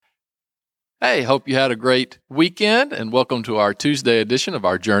Hey, hope you had a great weekend, and welcome to our Tuesday edition of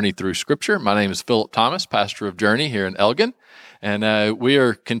our Journey Through Scripture. My name is Philip Thomas, pastor of Journey here in Elgin, and we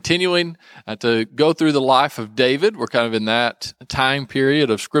are continuing to go through the life of David. We're kind of in that time period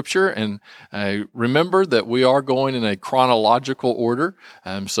of Scripture, and remember that we are going in a chronological order,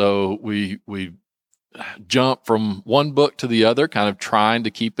 so we jump from one book to the other, kind of trying to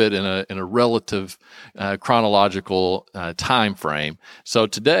keep it in a relative chronological time frame. So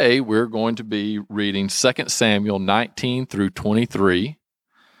today we're going to be reading 2 Samuel 19 through 23,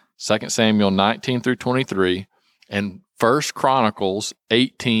 2 Samuel 19 through 23, and 1 Chronicles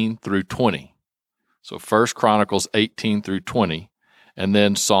 18 through 20. So 1 Chronicles 18 through 20, and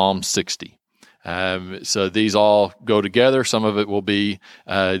then Psalm 60. So these all go together. Some of it will be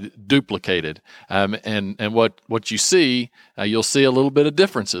duplicated. And what you see, you'll see a little bit of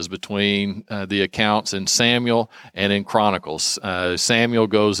differences between the accounts in Samuel and in Chronicles. Samuel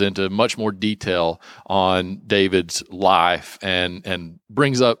goes into much more detail on David's life and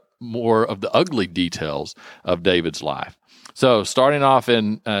brings up more of the ugly details of David's life. So starting off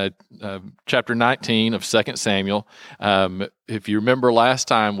in chapter 19 of 2 Samuel, if you remember last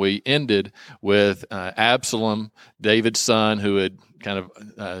time, we ended with Absalom, David's son, who had kind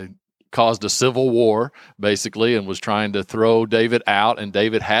of caused a civil war, basically, and was trying to throw David out, and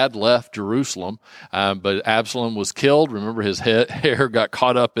David had left Jerusalem, but Absalom was killed. Remember, his hair got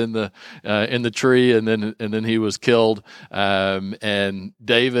caught up in the tree, and then he was killed, and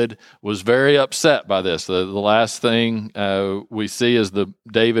David was very upset by this. The last thing we see is the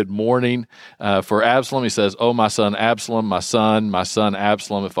David mourning for Absalom. He says, "Oh, my son Absalom, my son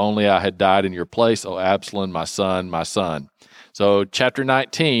Absalom, if only I had died in your place. Oh, Absalom, my son, my son." So chapter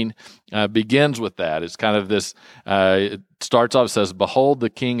 19 begins with that. It's kind of this, it starts off, it says, "Behold, the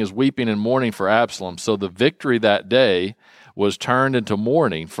king is weeping and mourning for Absalom. So the victory that day was turned into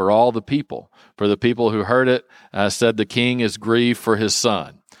mourning for all the people. For the people who heard it said, the king is grieved for his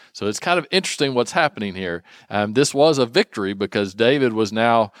son." So it's kind of interesting what's happening here. This was a victory because David was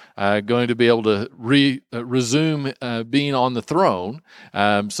now going to be able to resume being on the throne.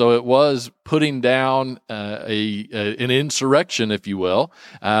 So it was putting down an insurrection, if you will.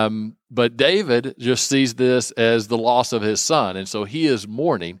 But David just sees this as the loss of his son, and so he is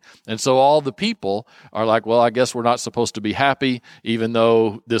mourning. And so all the people are like, well, I guess we're not supposed to be happy, even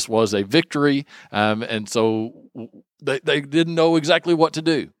though this was a victory. And so they didn't know exactly what to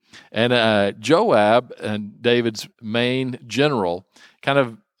do. And Joab, and David's main general,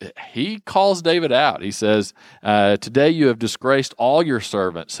 he calls David out. He says, "Today you have disgraced all your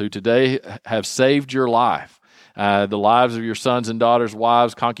servants who today have saved your life, the lives of your sons and daughters,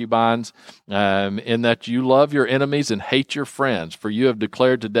 wives, concubines, in that you love your enemies and hate your friends. For you have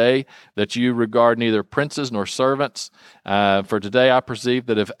declared today that you regard neither princes nor servants. For today I perceive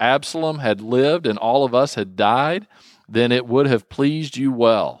that if Absalom had lived and all of us had died, then it would have pleased you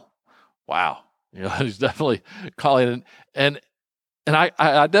well." Wow. He's definitely calling it. And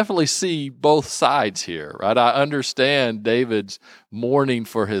I definitely see both sides here, right? I understand David's mourning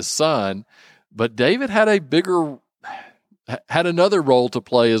for his son, but David had another role to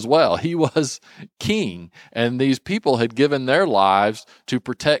play as well. He was king, and these people had given their lives to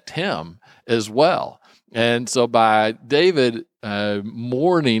protect him as well. And so by David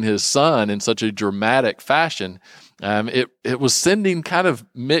mourning his son in such a dramatic fashion, it was sending kind of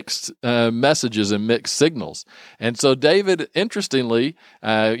mixed messages and mixed signals. And so David, interestingly,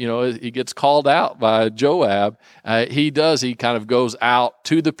 he gets called out by Joab. He kind of goes out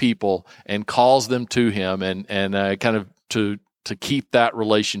to the people and calls them to him, and kind of to keep that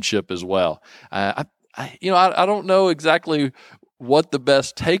relationship as well. I don't know exactly what the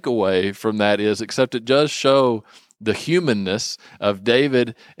best takeaway from that is, except it does show the humanness of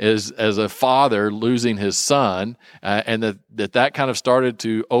David as a father losing his son, and that kind of started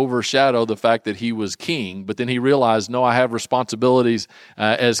to overshadow the fact that he was king. But then he realized, no, I have responsibilities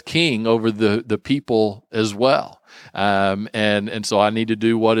as king over the people as well. And so I need to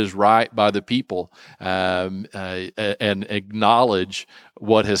do what is right by the people, and acknowledge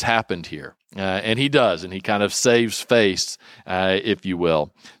what has happened here. And he does, and he kind of saves face, if you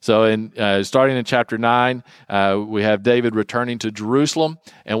will. So starting in chapter 9, we have David returning to Jerusalem,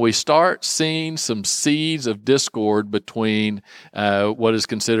 and we start seeing some seeds of discord between what is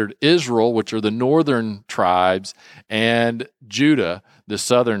considered Israel, which are the northern tribes, and Judah, the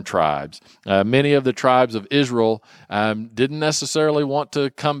southern tribes. Many of the tribes of Israel didn't necessarily want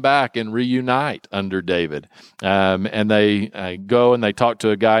to come back and reunite under David. And they go and they talk to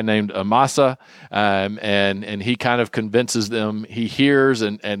a guy named Amasa, and he kind of convinces them. He hears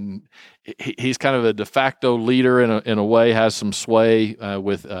and he's kind of a de facto leader in a way, has some sway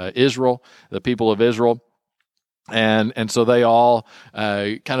with Israel, the people of Israel. And so they all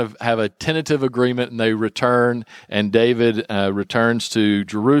kind of have a tentative agreement, and they return. And David returns to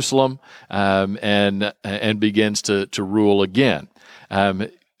Jerusalem and begins to rule again.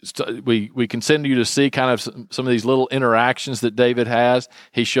 So we continue to see kind of some of these little interactions that David has.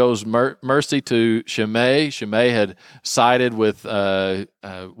 He shows mercy to Shimei. Shimei had sided with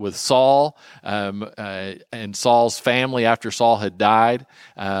Saul and Saul's family after Saul had died,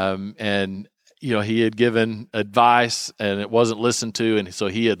 and he had given advice and it wasn't listened to, and so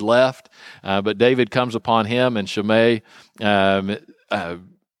he had left. But David comes upon him, and Shimei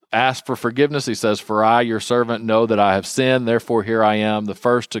asks for forgiveness. He says, "For I, your servant, know that I have sinned. Therefore, here I am, the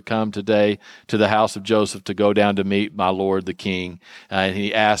first to come today to the house of Joseph to go down to meet my lord the king." And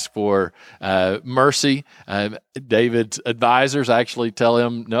he asks for mercy. David's advisors actually tell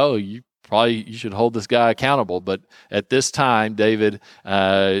him, "No, you should hold this guy accountable." But at this time, David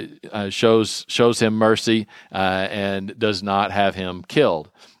shows him mercy and does not have him killed.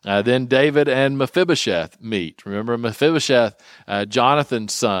 Then David and Mephibosheth meet. Remember, Mephibosheth,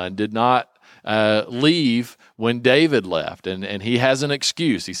 Jonathan's son, did not leave when David left, and he has an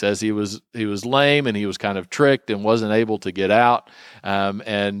excuse. He says he was lame and he was kind of tricked and wasn't able to get out.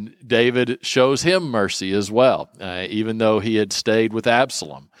 And David shows him mercy as well, even though he had stayed with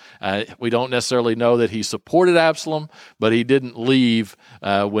Absalom. We don't necessarily know that he supported Absalom, but he didn't leave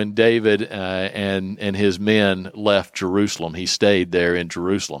when David and his men left Jerusalem. He stayed there in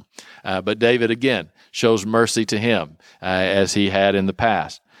Jerusalem. But David, again, shows mercy to him as he had in the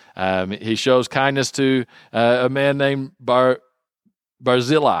past. He shows kindness to a man named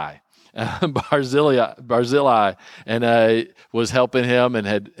Barzillai. Barzillai, and was helping him and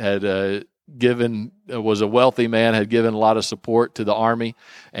had was a wealthy man, had given a lot of support to the army.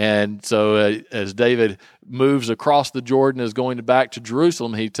 And so as David moves across the Jordan, is going back to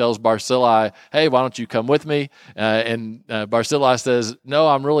Jerusalem, he tells Barzillai, "Hey, why don't you come with me?" And Barzillai says, "No,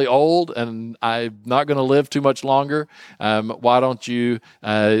 I'm really old and I'm not going to live too much longer. Why don't you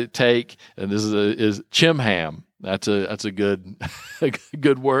take," and this is Chimham. That's a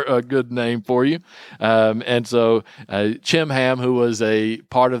good word, a good name for you. And so Chimham, who was a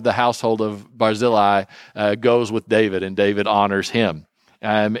part of the household of Barzillai, goes with David, and David honors him.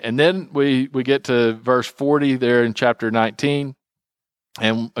 And then we get to verse 40 there in chapter 19,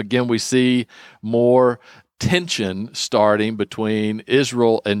 and again we see more tension starting between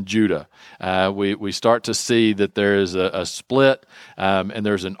Israel and Judah. We start to see that there is a split and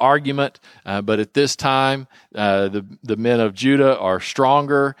there's an argument, but at this time the men of Judah are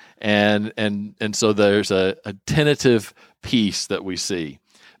stronger, and so there's a tentative peace that we see.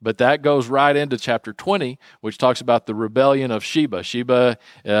 But that goes right into chapter 20, which talks about the rebellion of Sheba. Sheba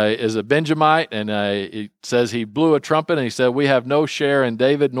is a Benjamite, and it says he blew a trumpet, and he said, "We have no share in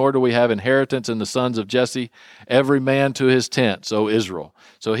David, nor do we have inheritance in the sons of Jesse, every man to his tent, so Israel."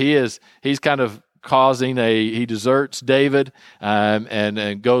 So he's kind of he deserts David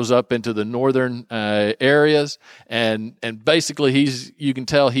and goes up into the northern areas, and basically you can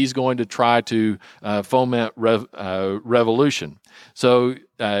tell he's going to try to foment revolution. So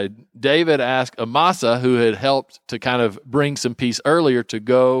David asked Amasa, who had helped to kind of bring some peace earlier, to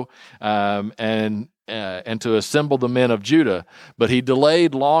go and to assemble the men of Judah. But he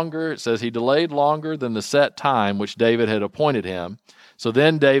delayed longer. It says he delayed longer than the set time which David had appointed him. So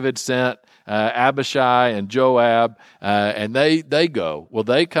then David sent Abishai and Joab, and they go. Well,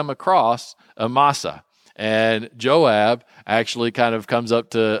 they come across Amasa. And Joab actually kind of comes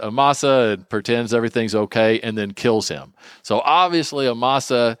up to Amasa and pretends everything's okay, and then kills him. So obviously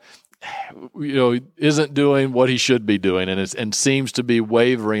Amasa, isn't doing what he should be doing, and seems to be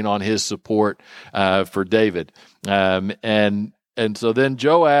wavering on his support for David. And so then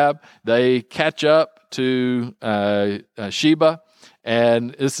Joab, they catch up to Sheba.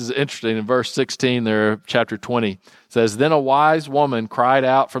 And this is interesting. In verse 16 there, chapter 20, says, "Then a wise woman cried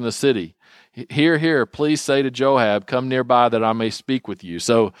out from the city, 'Here, please say to Joab, come nearby that I may speak with you.'"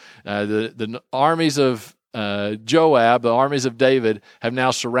 So the armies of Joab, the armies of David, have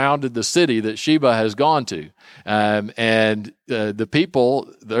now surrounded the city that Sheba has gone to. And the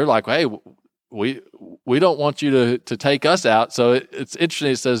people, they're like, "Hey, we don't want you to take us out." So it's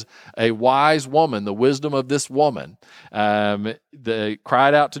interesting. It says a wise woman, the wisdom of this woman, they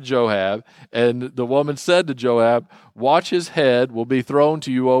cried out to Joab, and the woman said to Joab, "Watch, his head will be thrown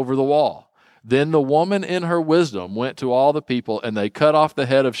to you over the wall." Then the woman in her wisdom went to all the people, and they cut off the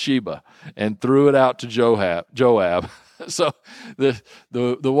head of Sheba and threw it out to Joab. So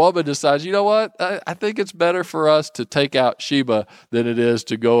the woman decides, you know what? I think it's better for us to take out Sheba than it is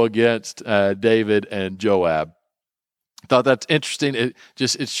to go against David and Joab. I thought that's interesting. It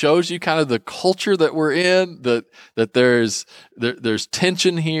shows you kind of the culture that we're in, that there's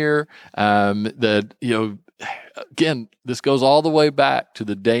tension here. That, again, this goes all the way back to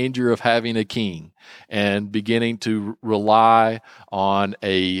the danger of having a king and beginning to rely on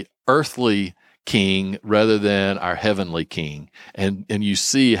a earthly king rather than our heavenly king. And you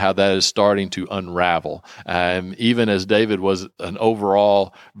see how that is starting to unravel. Even as David was an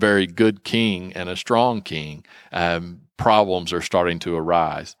overall very good king and a strong king, problems are starting to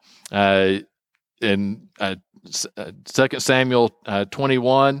arise. In 2 Samuel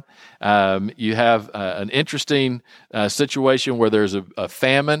 21, you have an interesting situation where there's a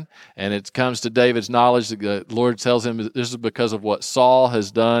famine, and it comes to David's knowledge. The Lord tells him this is because of what Saul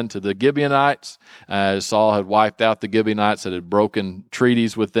has done to the Gibeonites. Saul had wiped out the Gibeonites that had broken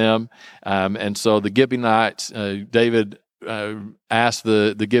treaties with them. And so the Gibeonites, David asked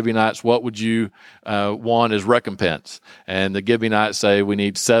the Gibeonites, what would you want as recompense? And the Gibeonites say, we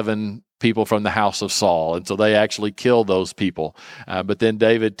need 7 people from the house of Saul. And so they actually kill those people. But then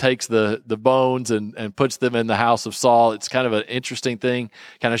David takes the bones and puts them in the house of Saul. It's kind of an interesting thing,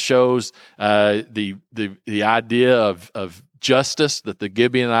 kind of shows the idea of justice, that the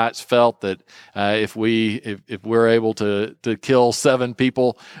Gibeonites felt that if we're able to kill 7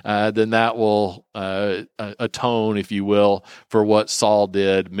 people, then that will atone, if you will, for what Saul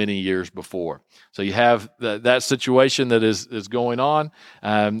did many years before. So you have that situation that is going on.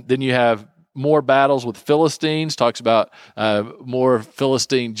 Then you have more battles with Philistines, talks about more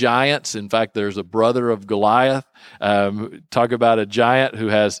Philistine giants. In fact, there's a brother of Goliath. Talk about a giant who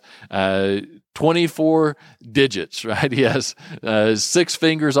has 24 digits, right? He has 6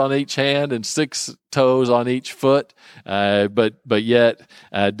 fingers on each hand and 6 toes on each foot. But yet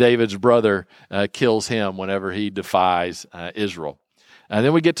David's brother kills him whenever he defies Israel. And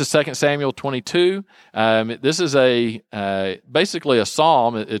then we get to 2 Samuel 22. This is basically a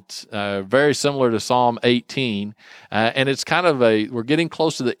psalm. It's very similar to Psalm 18. And it's kind of we're getting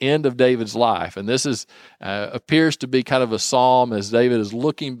close to the end of David's life. And this appears to be kind of a psalm as David is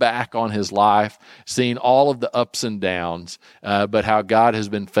looking back on his life, seeing all of the ups and downs, but how God has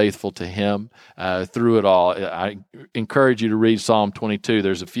been faithful to him through it all. I encourage you to read Psalm 22.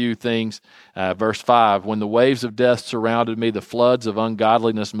 There's a few things. Verse 5, when the waves of death surrounded me, the floods of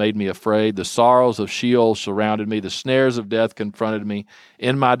ungodliness made me afraid. The sorrows of Sheol surrounded me. The snares of death confronted me.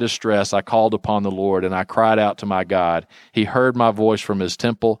 In my distress, I called upon the Lord, and I cried out to my God. He heard my voice from his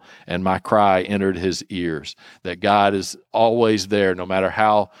temple, and my cry entered his ears. That God is always there, no matter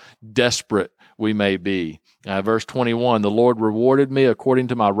how desperate we may be. Verse 21, the Lord rewarded me according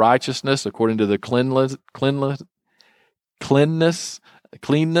to my righteousness, according to the cleanness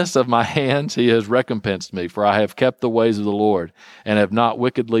of my hands. He has recompensed me, for I have kept the ways of the Lord and have not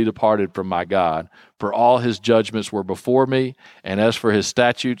wickedly departed from my God. For all his judgments were before me, and as for his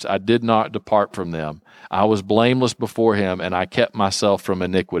statutes, I did not depart from them. I was blameless before him, and I kept myself from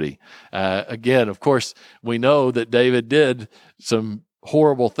iniquity. Again, of course, we know that David did some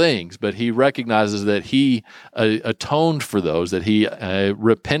horrible things, but he recognizes that he atoned for those, that he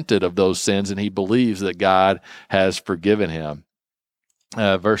repented of those sins, and he believes that God has forgiven him.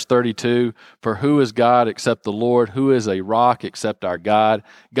 Verse 32, for who is God except the Lord? Who is a rock except our God?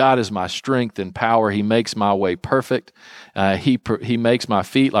 God is my strength and power. He makes my way perfect. He makes my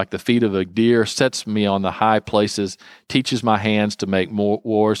feet like the feet of a deer, sets me on the high places, teaches my hands to make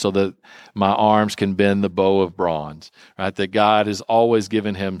war so that my arms can bend the bow of bronze. Right? That God has always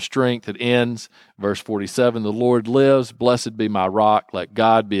given him strength. It ends, verse 47, the Lord lives. Blessed be my rock. Let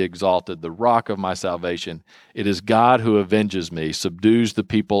God be exalted, the rock of my salvation. It is God who avenges me, subdues the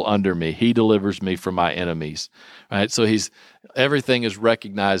people under me. He delivers me from my enemies. Right? So everything is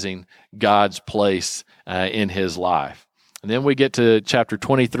recognizing God's place in his life. And then we get to chapter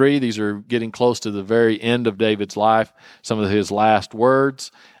 23. These are getting close to the very end of David's life, some of his last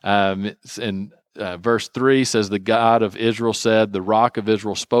words. And verse 3 says, the God of Israel said, the rock of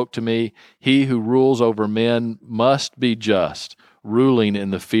Israel spoke to me. He who rules over men must be just, ruling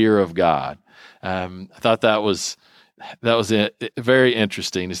in the fear of God. I thought that was very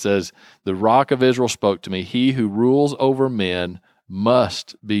interesting. It says, the rock of Israel spoke to me. He who rules over men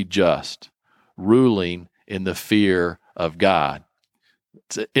must be just, ruling in the fear of God.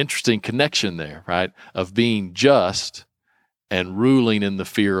 It's an interesting connection there, right? Of being just and ruling in the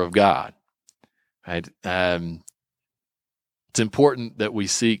fear of God. Right? It's important that we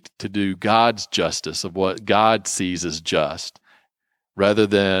seek to do God's justice of what God sees as just, rather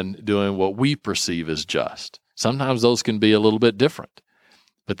than doing what we perceive as just. Sometimes those can be a little bit different.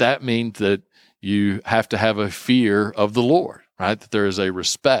 But that means that you have to have a fear of the Lord, right? That there is a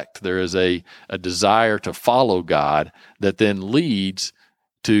respect, there is a desire to follow God that then leads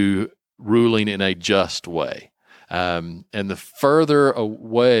to ruling in a just way. And the further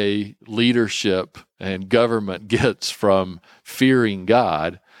away leadership and government gets from fearing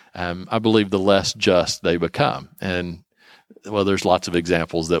God, I believe the less just they become. And well, there's lots of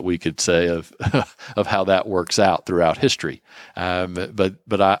examples that we could say of of how that works out throughout history.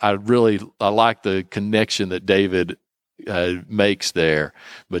 But I like the connection that David makes there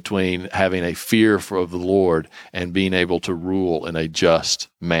between having a fear of the Lord and being able to rule in a just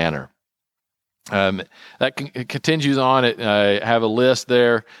manner. That continues on. I have a list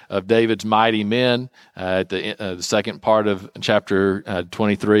there of David's mighty men at the second part of chapter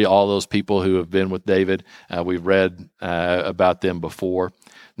 23. All those people who have been with David, we've read about them before.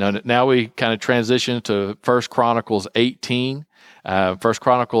 Now we kind of transition to 1 Chronicles 18. 1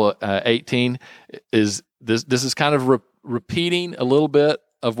 Chronicle 18 is this is kind of repeating a little bit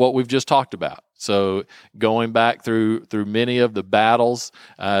of what we've just talked about. So going back through many of the battles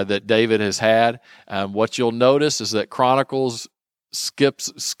that David has had, what you'll notice is that Chronicles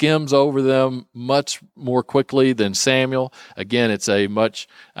skims over them much more quickly than Samuel. Again, it's a much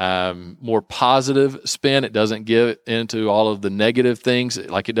more positive spin. It doesn't get into all of the negative things,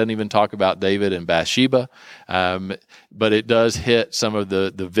 like it doesn't even talk about David and Bathsheba, but it does hit some of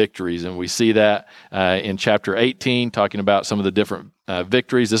the victories, and we see that in chapter 18, talking about some of the different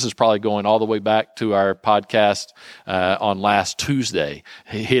victories. This is probably going all the way back to our podcast on last Tuesday,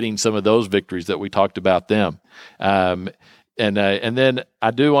 hitting some of those victories that we talked about them. And then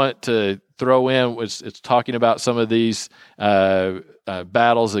I do want to throw in, it's talking about some of these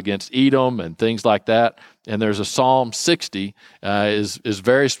battles against Edom and things like that. And there's a Psalm 60 is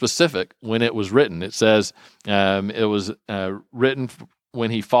very specific when it was written. It says it was written when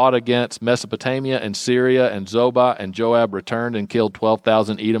he fought against Mesopotamia and Syria, and Zobah and Joab returned and killed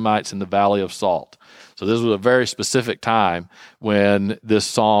 12,000 Edomites in the Valley of Salt. So this was a very specific time when this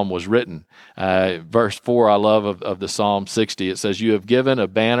psalm was written. Verse 4, I love of the Psalm 60. It says, "You have given a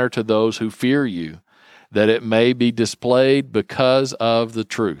banner to those who fear you, that it may be displayed because of the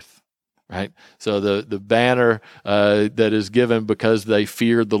truth." Right? So the banner that is given because they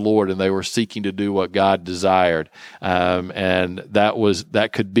feared the Lord and they were seeking to do what God desired. And that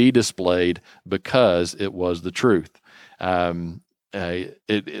could be displayed because it was the truth.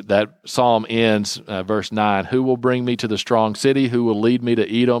 That psalm ends, verse 9, "Who will bring me to the strong city? Who will lead me to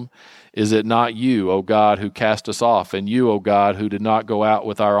Edom? Is it not you, O God, who cast us off, and you, O God, who did not go out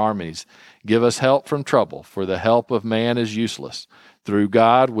with our armies? Give us help from trouble, for the help of man is useless. Through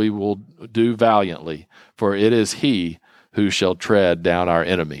God we will do valiantly, for it is he who shall tread down our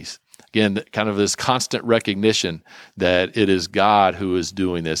enemies." Again, kind of this constant recognition that it is God who is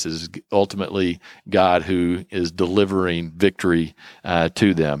doing this, is ultimately God who is delivering victory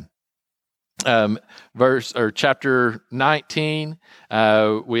to them. Chapter 19,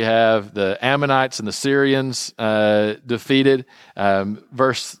 we have the Ammonites and the Syrians defeated.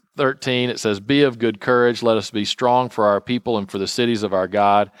 Verse 13, it says, "Be of good courage, let us be strong for our people and for the cities of our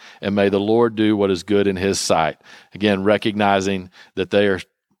God, and may the Lord do what is good in his sight." Again, recognizing that they are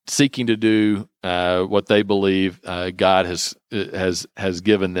seeking to do what they believe God has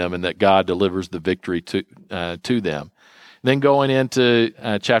given them, and that God delivers the victory to them. Then going into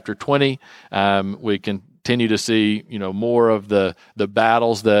chapter 20, we continue to see more of the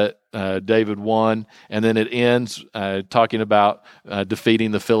battles that David won, and then it ends talking about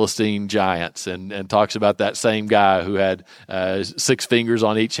defeating the Philistine giants, and talks about that same guy who had 6 fingers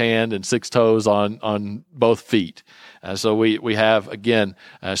on each hand and 6 toes on both feet. So we have, again,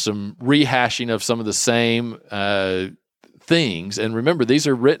 some rehashing of some of the same things. And remember, these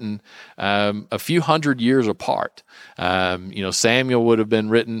are written a few hundred years apart. Samuel would have been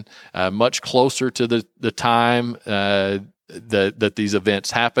written much closer to the time that these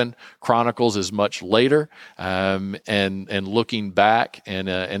events happen. Chronicles is much later, and looking back, and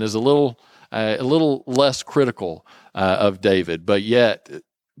is a little less critical of David, but yet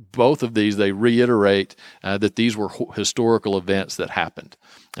both of these, they reiterate that these were historical events that happened.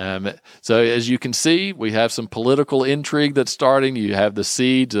 So as you can see, we have some political intrigue that's starting. You have the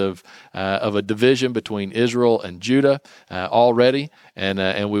seeds of a division between Israel and Judah already,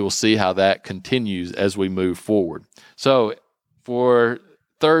 and we will see how that continues as we move forward. So for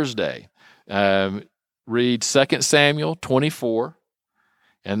Thursday, read 2 Samuel 24,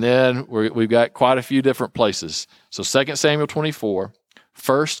 and then we've got quite a few different places. So 2 Samuel 24,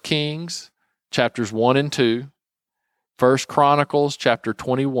 1 Kings chapters 1 and 2, 1 Chronicles chapter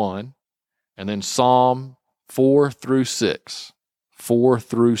 21, and then Psalm 4 through 6. 4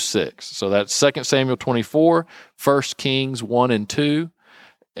 through 6. So that's 2 Samuel 24, 1 Kings 1 and 2,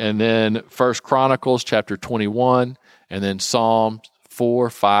 and then 1 Chronicles chapter 21, and then Psalms 4,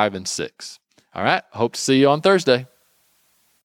 5, and 6. All right. Hope to see you on Thursday.